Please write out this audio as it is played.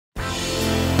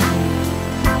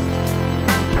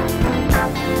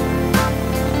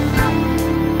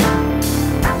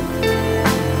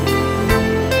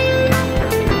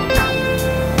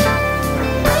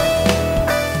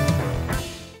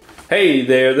Hey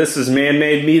there, this is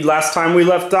Man-Made Mead. Last time we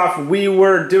left off, we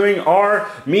were doing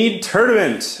our Mead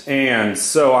Tournament. And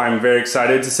so I'm very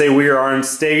excited to say we are on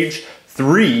stage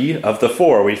 3 of the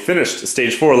 4. We finished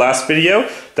stage 4 last video.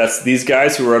 That's these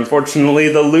guys who were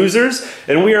unfortunately the losers.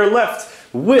 And we are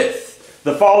left with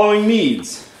the following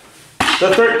meads.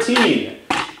 The 13,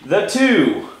 the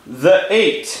 2, the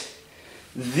 8,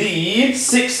 the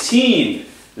 16,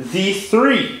 the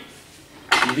 3,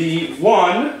 the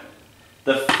 1,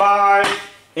 the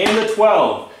 5, and the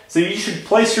 12. So you should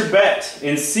place your bet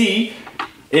and see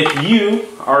if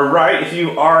you are right, if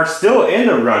you are still in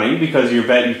the running because your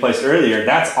bet you placed earlier.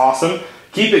 That's awesome.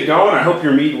 Keep it going. I hope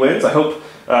your mead wins. I hope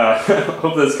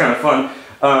hope that's kind of fun.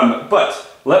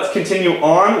 But let's continue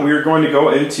on. We are going to go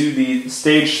into the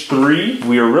stage 3.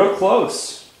 We are real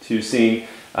close to seeing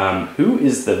who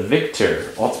is the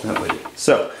victor ultimately.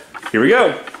 So here we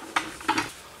go.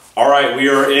 All right, we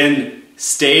are in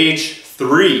stage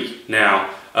 3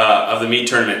 now of the Mead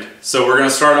Tournament. So we're going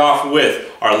to start off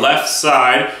with our left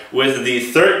side with the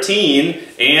 13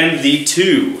 and the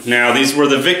 2. Now these were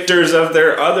the victors of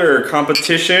their other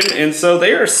competition, and so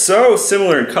they are so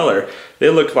similar in color. They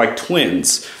look like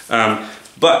twins.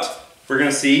 But we're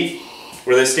going to see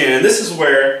where they stand. And this is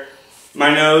where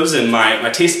my nose and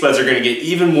my taste buds are going to get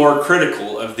even more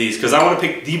critical of these, because I want to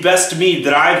pick the best mead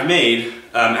that I've made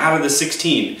out of the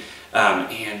 16.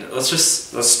 And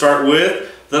let's start with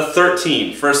the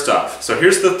 13 first off. So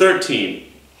here's the 13.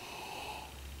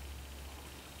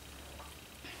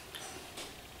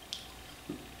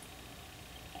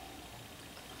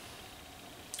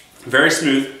 Very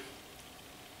smooth.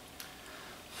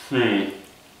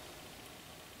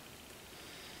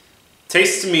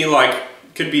 Tastes to me like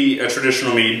could be a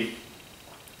traditional mead.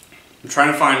 I'm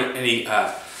trying to find any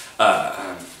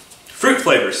fruit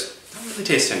flavors. I don't really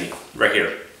taste any right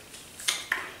here.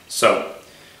 So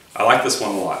I like this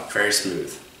one a lot. Very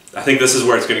smooth. I think this is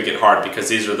where it's going to get hard because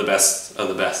these are the best of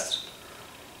the best.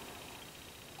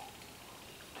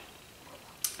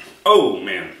 Oh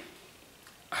man.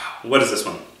 What is this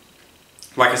one?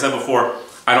 Like I said before,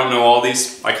 I don't know all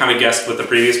these. I kind of guessed with the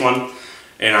previous one,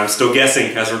 and I'm still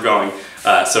guessing as we're going.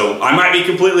 So I might be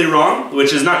completely wrong,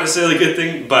 which is not necessarily a good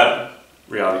thing, but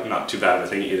reality, not too bad of a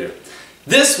thing either.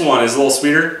 This one is a little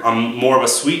sweeter. I'm more of a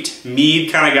sweet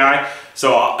mead kind of guy.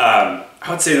 So I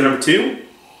would say the number 2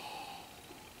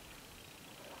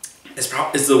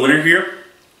 is the winner here.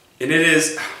 And it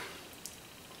is,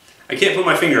 I can't put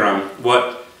my finger on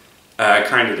what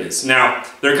kind it is. Now,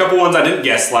 there are a couple ones I didn't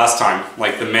guess last time,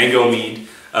 like the mango mead.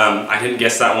 I didn't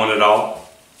guess that one at all.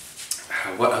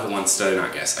 What other ones did I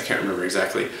not guess? I can't remember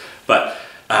exactly. But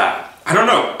I don't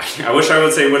know. I wish I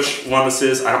would say which one this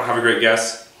is. I don't have a great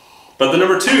guess. But the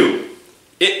number 2,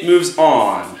 it moves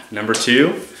on. Number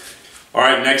 2. All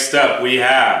right, next up we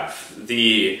have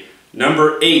the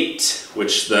number 8,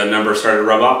 which the number started to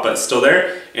rub off, but it's still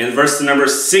there, and versus the number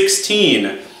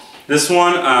 16. This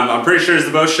one, I'm pretty sure is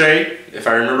the Bochet, if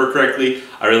I remember correctly.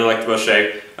 I really like the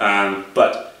Bochet,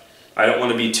 but I don't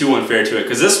want to be too unfair to it,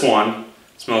 because this one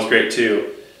smells great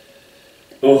too.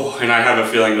 Oh, and I have a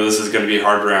feeling that this is going to be a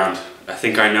hard round. I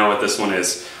think I know what this one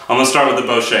is. I'm going to start with the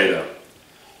Bochet though.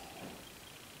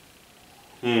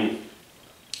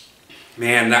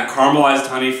 Man, that caramelized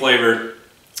honey flavor,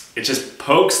 it just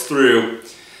pokes through.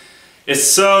 It's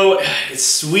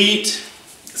sweet.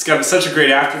 It's got such a great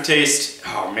aftertaste.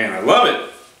 Oh man, I love it.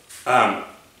 I'm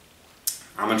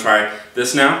gonna try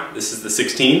this now. This is the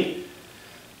 16.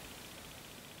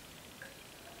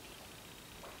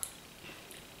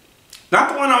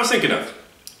 Not the one I was thinking of.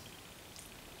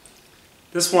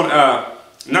 This one,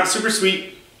 not super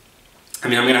sweet. I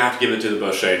mean, I'm gonna have to give it to the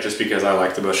Bochet just because I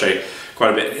like the Bochet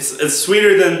quite a bit. It's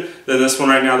sweeter than this one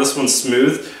right now. This one's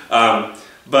smooth,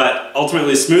 but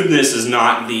ultimately smoothness is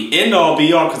not the end-all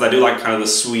be-all, because I do like kind of the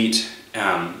sweet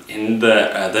in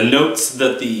the notes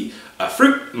that the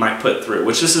fruit might put through,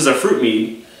 which this is a fruit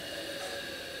mead.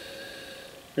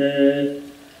 This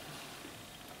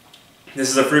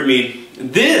is a fruit mead.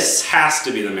 This has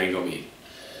to be the mango mead.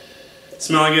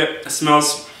 Smelling it, it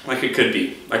smells like it could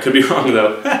be. I could be wrong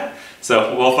though.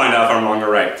 So we'll find out if I'm wrong or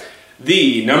right.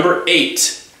 The number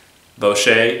 8,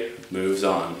 Bochet, moves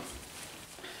on.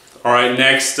 All right,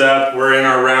 next up, we're in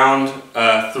our round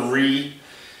 3.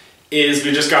 We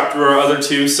just got through our other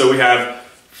 2, so we have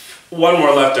one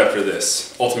more left after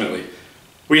this, ultimately.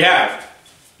 We have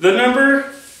the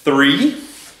number 3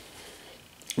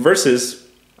 versus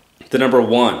the number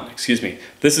 1, excuse me.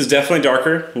 This is definitely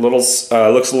darker, looks a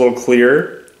little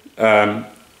clearer.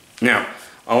 Now,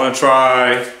 I want to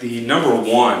try the number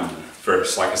 1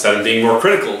 first. Like I said, I'm being more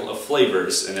critical of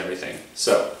flavors and everything.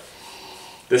 So,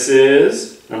 this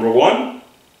is number 1.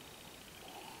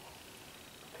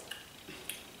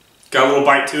 Got a little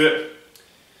bite to it.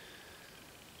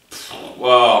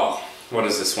 Whoa, what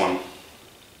is this one?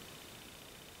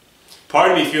 Part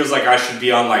of me feels like I should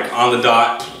be on the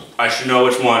dot. I should know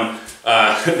which one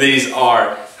these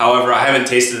are. However, I haven't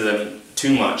tasted them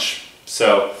too much.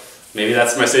 So maybe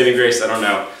that's my saving grace, I don't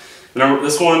know.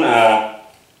 This one, I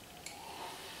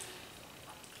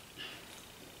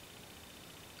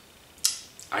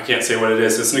can't say what it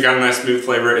is. It's got a nice smooth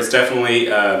flavor. It's definitely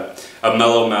a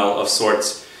mellow mel of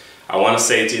sorts. I want to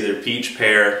say it's either peach,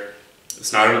 pear.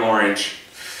 It's not an orange.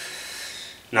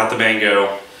 Not the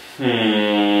mango.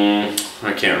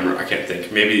 I can't remember. I can't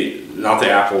think. Maybe not the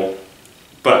apple.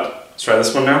 But let's try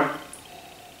this one now.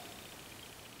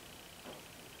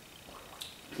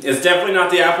 It's definitely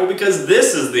not the apple because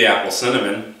this is the apple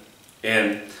cinnamon.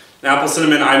 And the apple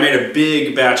cinnamon, I made a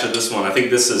big batch of this one. I think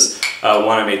this is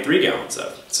one I made 3 gallons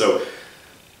of. So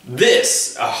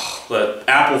this, the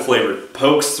apple flavor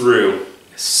pokes through.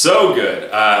 So good.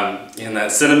 And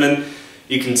that cinnamon,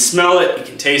 you can smell it, you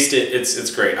can taste it.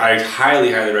 It's great. I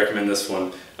highly, highly recommend this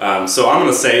one. So I'm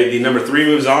going to say the number 3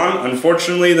 moves on.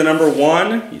 Unfortunately, the number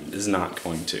 1 is not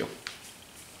going to.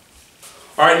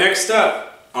 All right, next up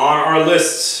on our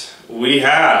list, we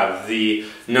have the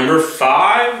number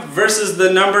 5 versus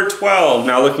the number 12.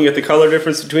 Now, looking at the color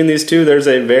difference between these two, there's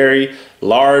a very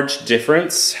large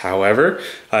difference. However,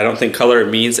 I don't think color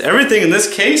means everything in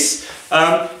this case.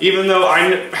 Even though I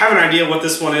have an idea what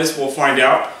this one is, we'll find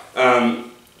out.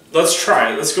 Let's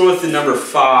try it. Let's go with the number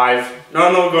 5.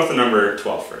 No, we'll go with the number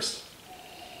 12 first.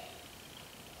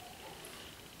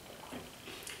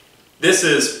 This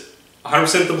is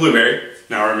 100% the blueberry,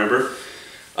 now I remember.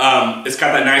 It's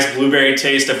got that nice blueberry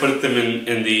taste. I put them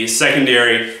in the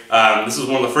secondary. This was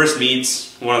one of the first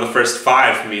meads, one of the first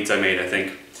 5 meads I made, I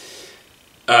think.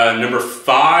 Number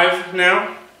 5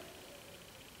 now.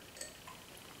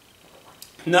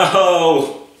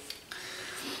 No!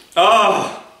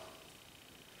 Oh!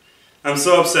 I'm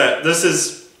so upset. This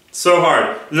is so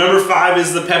hard. Number 5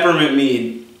 is the peppermint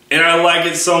mead. And I like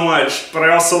it so much, but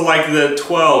I also like the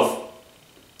 12.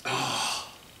 Oh.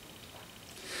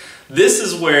 This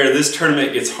is where this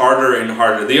tournament gets harder and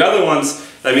harder. The other ones,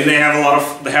 I mean, they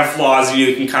have flaws.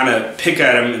 You can kind of pick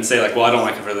at them and say like, well, I don't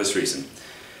like it for this reason.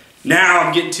 Now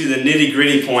I'm getting to the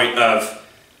nitty-gritty point of,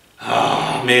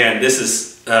 oh man, this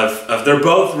is, they're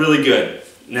both really good.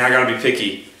 Now I gotta be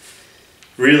picky.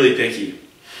 Really picky.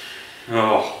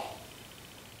 Oh.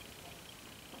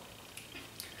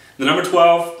 The number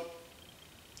 12,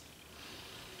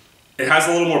 it has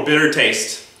a little more bitter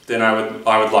taste than I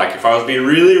would like if I was being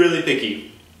really, really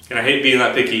picky. And I hate being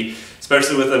that picky,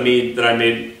 especially with a mead that I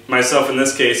made myself in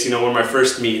this case, you know, one of my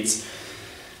first meads.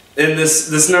 And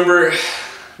this number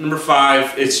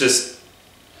 5, it's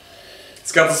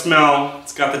got the smell,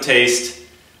 it's got the taste.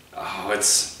 Oh,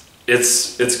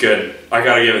 it's good. I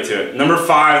gotta give it to it. Number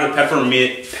 5,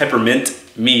 the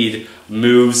peppermint mead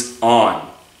moves on.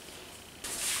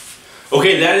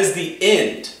 Okay, that is the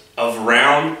end of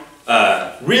round,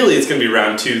 really it's gonna be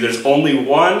round 2. There's only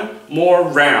one more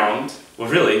round, well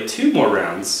really 2 more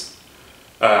rounds.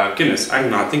 Goodness, I'm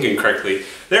not thinking correctly.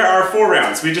 There are 4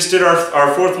 rounds. We just did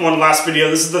our 4th one last video.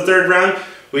 This is the 3rd round.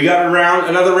 We got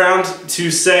another round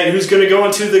to say who's gonna go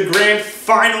into the grand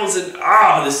finals,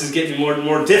 and this is getting more and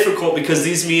more difficult because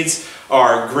these meads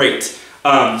are great.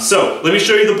 So let me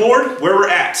show you the board where we're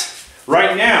at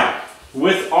right now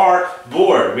with our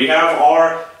board. We have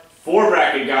our 4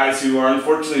 bracket guys who are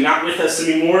unfortunately not with us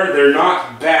anymore. They're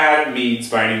not bad meads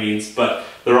by any means, but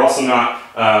they're also not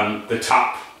the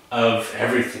top of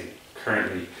everything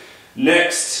currently.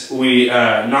 Next, we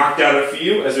knocked out a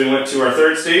few as we went to our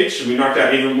 3rd stage. We knocked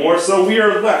out even more, so we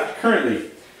are left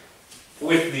currently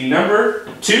with the number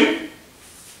 2,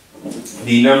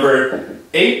 the number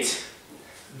 8,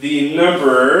 the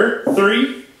number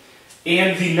 3,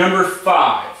 and the number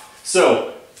 5.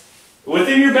 So,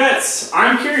 within your bets,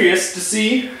 I'm curious to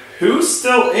see who's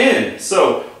still in.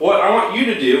 So, what I want you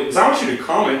to do is I want you to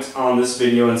comment on this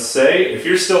video and say if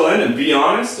you're still in and be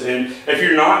honest. And if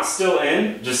you're not still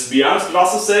in, just be honest, but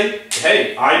also say,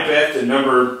 hey, I bet the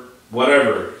number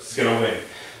whatever is going to win.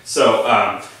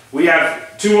 So, we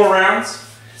have 2 more rounds.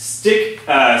 Stay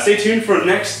tuned for the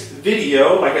next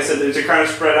video. Like I said, they're kind of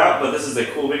spread out, but this is a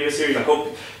cool video series. I hope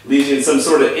it leaves you in some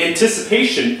sort of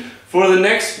anticipation for the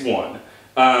next one.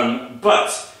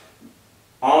 But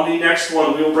on the next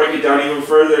one, we will break it down even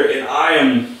further, and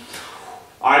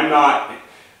I'm not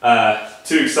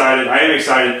too excited. I am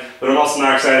excited, but I'm also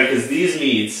not excited because these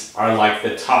meads are like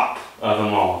the top of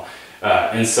them all.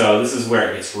 And so this is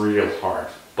where it gets real hard.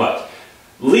 But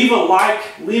leave a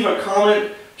like, leave a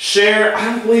comment, share. I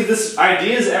don't believe this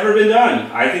idea has ever been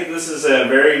done. I think this is a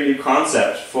very new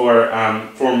concept for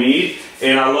mead,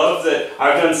 and I love that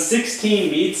I've done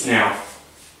 16 meads now,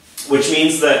 which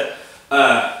means that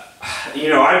you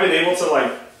know, I've been able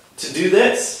to do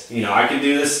this. You know, I can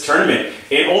do this tournament,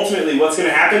 and ultimately, what's going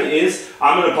to happen is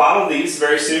I'm going to bottle these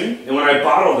very soon, and when I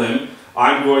bottle them,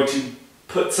 I'm going to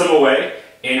put some away,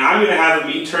 and I'm going to have a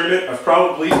mead tournament of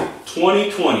probably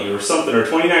 2020 or something, or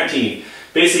 2019.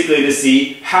 Basically to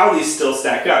see how these still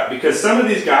stack up, because some of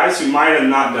these guys who might have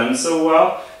not done so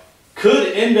well could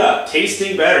end up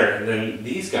tasting better than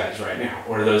these guys right now,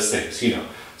 or those things, you know.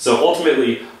 So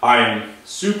ultimately, I am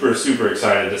super, super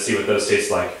excited to see what those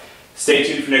taste like. Stay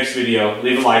tuned for next video.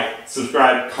 Leave a like,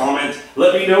 subscribe, comment.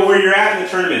 Let me know where you're at in the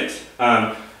tournament.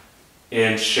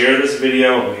 And share this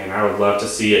video. Man, I would love to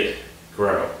see it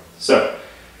grow. So,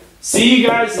 see you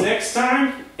guys next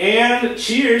time, and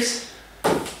cheers.